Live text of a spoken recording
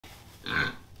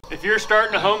If you're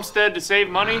starting a homestead to save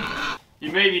money, you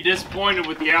may be disappointed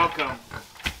with the outcome.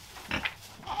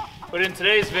 But in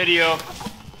today's video,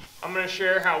 I'm going to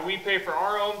share how we pay for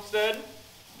our homestead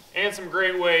and some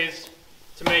great ways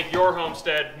to make your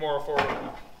homestead more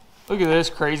affordable. Look at this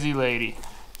crazy lady.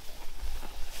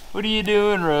 What are you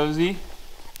doing, Rosie?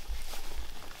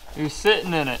 You're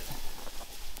sitting in it.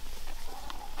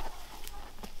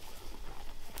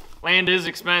 Land is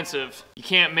expensive. You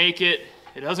can't make it.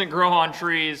 It doesn't grow on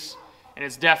trees, and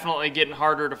it's definitely getting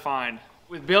harder to find.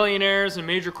 With billionaires and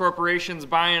major corporations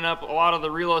buying up a lot of the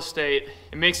real estate,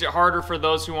 it makes it harder for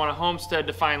those who want a homestead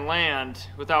to find land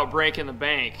without breaking the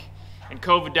bank. And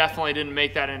COVID definitely didn't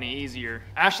make that any easier.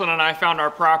 Ashlyn and I found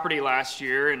our property last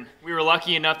year, and we were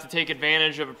lucky enough to take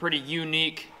advantage of a pretty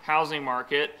unique housing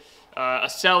market, a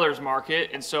seller's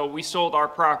market, and so we sold our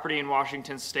property in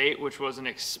Washington State, which was an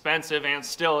expensive and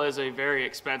still is a very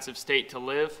expensive state to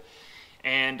live,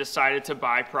 and decided to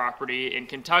buy property in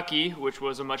Kentucky, which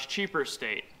was a much cheaper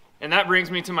state. And that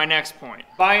brings me to my next point.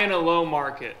 Buy in a low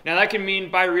market. Now that can mean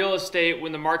buy real estate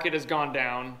when the market has gone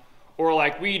down, or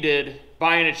like we did,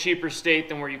 buy in a cheaper state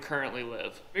than where you currently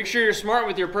live. Make sure you're smart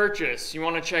with your purchase. You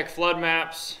want to check flood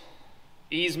maps,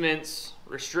 easements,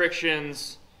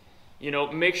 restrictions. You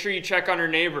know, make sure you check on your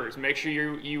neighbors. Make sure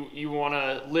you want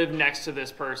to live next to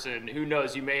this person. Who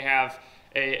knows, you may have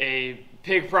a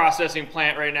pig processing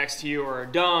plant right next to you, or a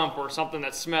dump, or something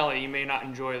that's smelly. You may not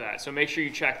enjoy that. So make sure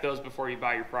you check those before you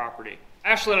buy your property.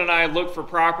 Ashlyn and I looked for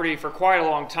property for quite a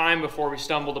long time before we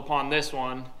stumbled upon this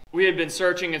one. We had been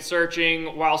searching and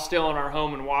searching while still in our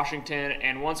home in Washington,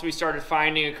 and once we started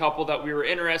finding a couple that we were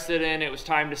interested in, it was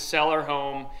time to sell our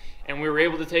home. And we were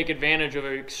able to take advantage of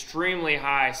an extremely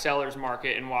high seller's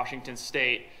market in Washington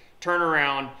State, turn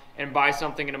around and buy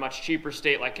something in a much cheaper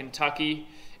state like Kentucky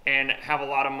and have a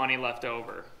lot of money left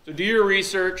over. So do your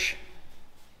research,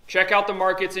 check out the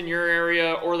markets in your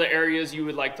area or the areas you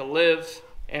would like to live.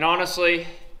 And honestly,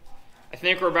 I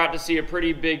think we're about to see a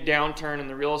pretty big downturn in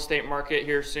the real estate market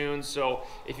here soon. So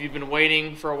if you've been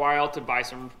waiting for a while to buy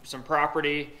some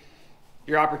property,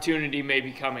 your opportunity may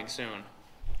be coming soon.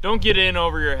 Don't get in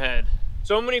over your head.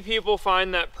 So many people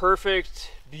find that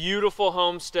perfect, beautiful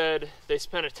homestead. They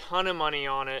spend a ton of money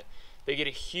on it. They get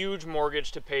a huge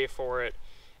mortgage to pay for it.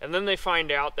 And then they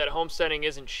find out that homesteading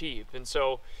isn't cheap. And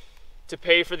so to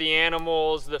pay for the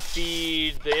animals, the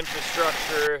feed, the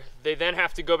infrastructure, they then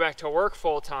have to go back to work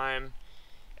full time.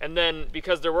 And then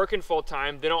because they're working full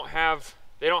time, they don't have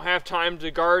time to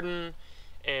garden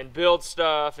and build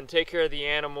stuff and take care of the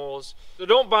animals. So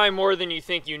don't buy more than you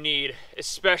think you need,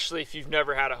 especially if you've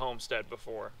never had a homestead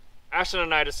before. Ashlyn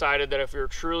and I decided that if we were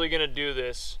truly gonna do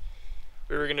this,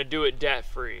 we were gonna do it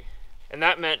debt-free. And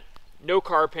that meant no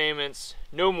car payments,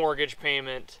 no mortgage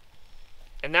payment,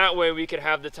 and that way we could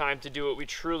have the time to do what we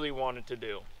truly wanted to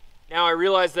do. Now I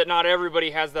realize that not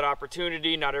everybody has that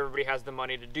opportunity, not everybody has the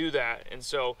money to do that, and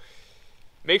so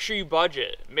make sure you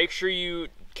budget, make sure you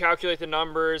calculate the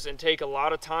numbers and take a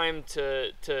lot of time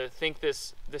to think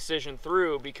this decision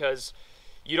through, because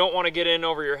you don't want to get in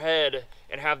over your head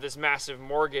and have this massive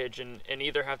mortgage and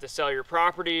either have to sell your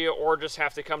property or just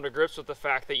have to come to grips with the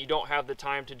fact that you don't have the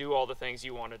time to do all the things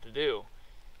you wanted to do.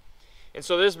 And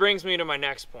so this brings me to my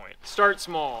next point. Start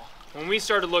small. When we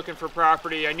started looking for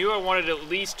property, I knew I wanted at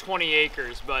least 20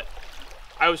 acres, but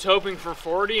I was hoping for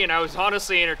 40, and I was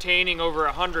honestly entertaining over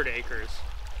 100 acres.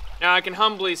 Now I can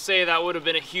humbly say that would have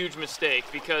been a huge mistake,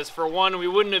 because for one, we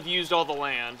wouldn't have used all the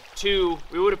land. Two,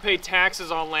 we would have paid taxes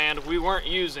on land we weren't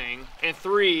using. And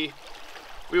three,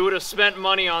 we would have spent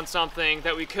money on something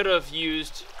that we could have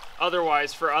used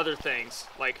otherwise for other things,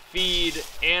 like feed,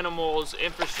 animals,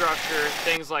 infrastructure,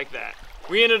 things like that.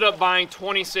 We ended up buying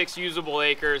 26 usable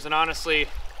acres, and honestly,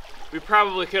 we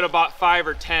probably could have bought 5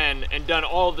 or 10 and done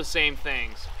all the same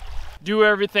things. Do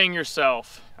everything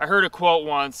yourself. I heard a quote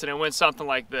once, and it went something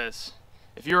like this: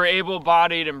 if you're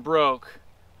able-bodied and broke,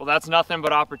 well, that's nothing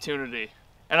but opportunity.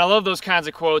 And I love those kinds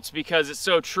of quotes because it's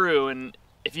so true. And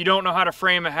if you don't know how to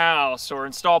frame a house, or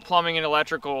install plumbing and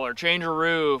electrical, or change a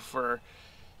roof, or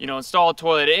install a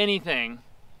toilet, anything,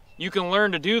 you can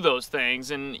learn to do those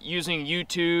things. And using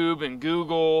YouTube and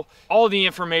Google, all the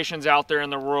information's out there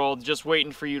in the world just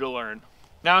waiting for you to learn.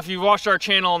 Now, if you've watched our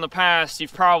channel in the past,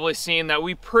 you've probably seen that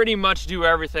we pretty much do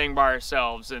everything by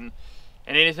ourselves, and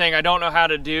anything I don't know how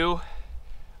to do,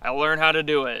 I learn how to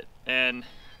do it. And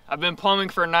I've been plumbing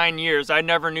for 9 years. I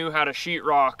never knew how to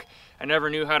sheetrock. I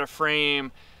never knew how to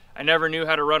frame. I never knew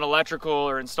how to run electrical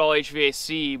or install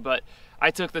HVAC, but I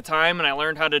took the time and I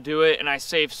learned how to do it, and I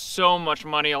saved so much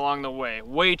money along the way,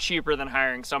 way cheaper than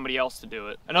hiring somebody else to do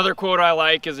it. Another quote I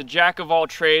like is, "A jack of all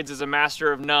trades is a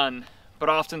master of none, but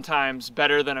oftentimes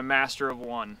better than a master of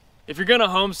one. If you're gonna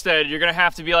homestead, you're gonna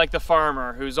have to be like the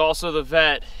farmer, who's also the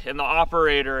vet and the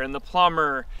operator and the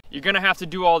plumber. You're gonna have to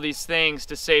do all these things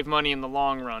to save money in the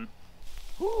long run.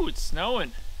 Ooh, it's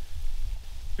snowing.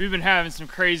 We've been having some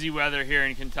crazy weather here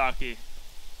in Kentucky.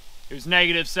 It was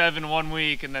 -7 one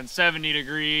week and then 70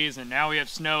 degrees, and now we have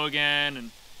snow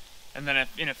again, and then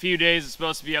in a few days it's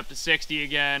supposed to be up to 60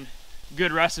 again.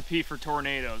 Good recipe for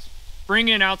tornadoes. Bring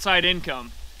in outside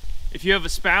income. If you have a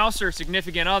spouse or a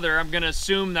significant other, I'm gonna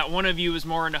assume that one of you is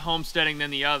more into homesteading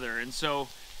than the other, and so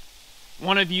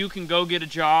one of you can go get a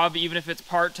job, even if it's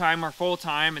part-time or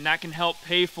full-time, and that can help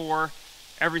pay for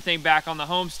everything back on the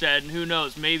homestead, and who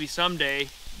knows, maybe someday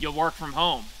you'll work from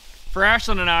home. For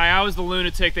Ashlyn and I was the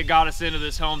lunatic that got us into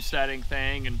this homesteading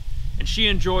thing, and she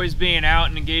enjoys being out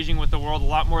and engaging with the world a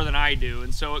lot more than I do,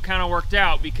 and so it kind of worked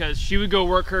out because she would go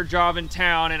work her job in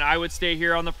town and I would stay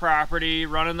here on the property,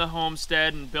 running the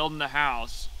homestead and building the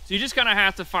house. So you just kind of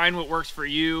have to find what works for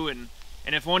you, and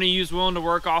if one of you is willing to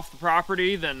work off the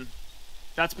property, then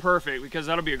that's perfect, because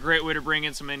that'll be a great way to bring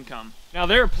in some income. Now,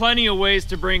 there are plenty of ways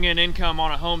to bring in income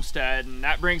on a homestead, and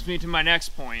that brings me to my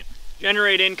next point.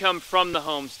 Generate income from the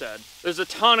homestead. There's a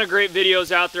ton of great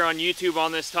videos out there on YouTube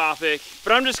on this topic,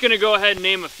 but I'm just gonna go ahead and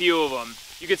name a few of them.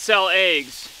 You could sell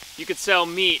eggs, you could sell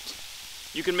meat,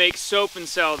 you can make soap and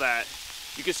sell that.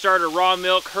 You could start a raw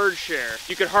milk herd share.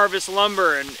 You could harvest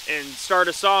lumber and start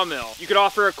a sawmill. You could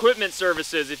offer equipment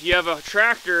services. If you have a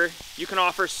tractor, you can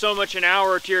offer so much an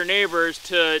hour to your neighbors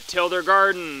to till their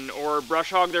garden or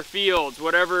brush hog their fields,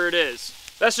 whatever it is.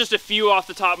 That's just a few off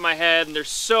the top of my head, and there's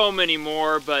so many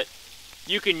more, but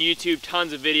you can YouTube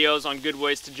tons of videos on good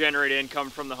ways to generate income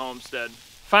from the homestead.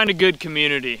 Find a good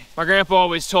community. My grandpa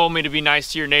always told me to be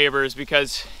nice to your neighbors,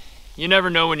 because you never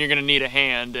know when you're gonna need a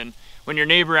hand, and when your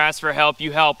neighbor asks for help,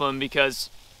 you help him,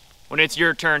 because when it's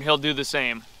your turn, he'll do the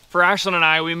same. For Ashlyn and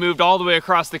I, we moved all the way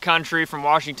across the country from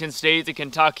Washington State to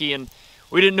Kentucky, and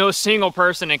we didn't know a single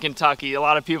person in Kentucky. A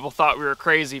lot of people thought we were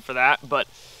crazy for that, but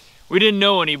we didn't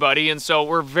know anybody, and so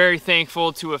we're very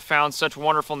thankful to have found such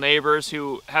wonderful neighbors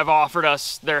who have offered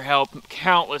us their help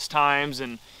countless times,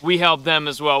 and we help them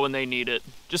as well when they need it.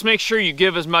 Just make sure you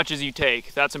give as much as you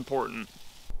take. That's important.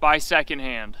 Buy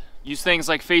secondhand. Use things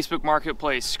like Facebook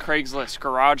Marketplace, Craigslist,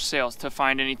 garage sales to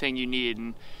find anything you need.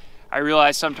 And I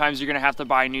realize sometimes you're gonna have to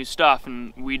buy new stuff,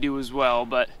 and we do as well,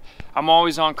 but I'm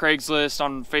always on Craigslist,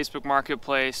 on Facebook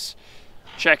Marketplace,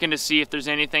 checking to see if there's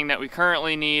anything that we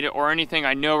currently need or anything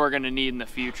I know we're gonna need in the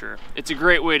future. It's a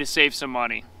great way to save some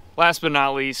money. Last but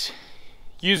not least,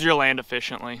 use your land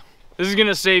efficiently. This is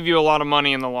gonna save you a lot of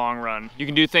money in the long run. You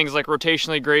can do things like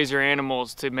rotationally graze your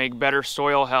animals to make better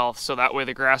soil health, so that way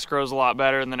the grass grows a lot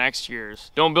better in the next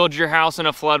years. Don't build your house in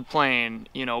a floodplain.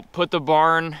 You know, put the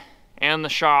barn and the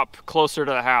shop closer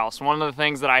to the house. One of the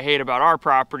things that I hate about our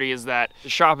property is that the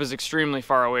shop is extremely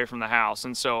far away from the house,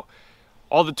 and so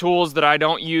all the tools that I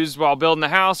don't use while building the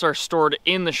house are stored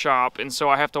in the shop, and so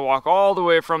I have to walk all the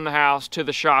way from the house to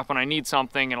the shop when I need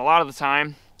something, and a lot of the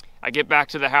time I get back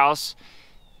to the house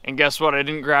and guess what? I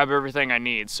didn't grab everything I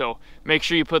need. So make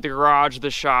sure you put the garage, the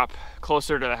shop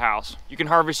closer to the house. You can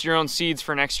harvest your own seeds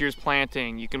for next year's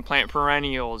planting. You can plant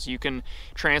perennials. You can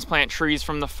transplant trees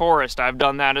from the forest. I've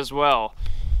done that as well.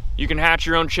 You can hatch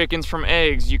your own chickens from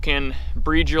eggs. You can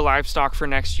breed your livestock for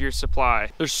next year's supply.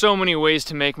 There's so many ways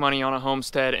to make money on a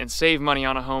homestead and save money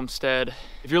on a homestead.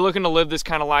 If you're looking to live this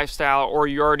kind of lifestyle, or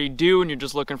you already do and you're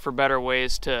just looking for better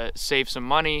ways to save some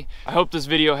money, I hope this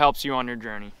video helps you on your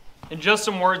journey. And just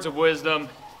some words of wisdom: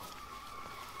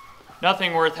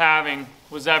 nothing worth having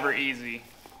was ever easy.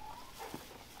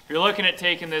 If you're looking at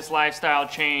taking this lifestyle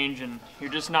change and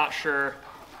you're just not sure,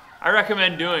 I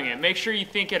recommend doing it. Make sure you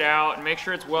think it out and make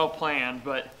sure it's well planned,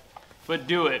 but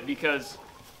do it, because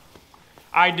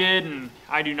I did, and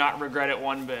I do not regret it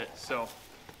one bit. So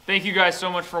thank you guys so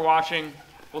much for watching.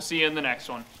 We'll see you in the next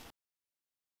one.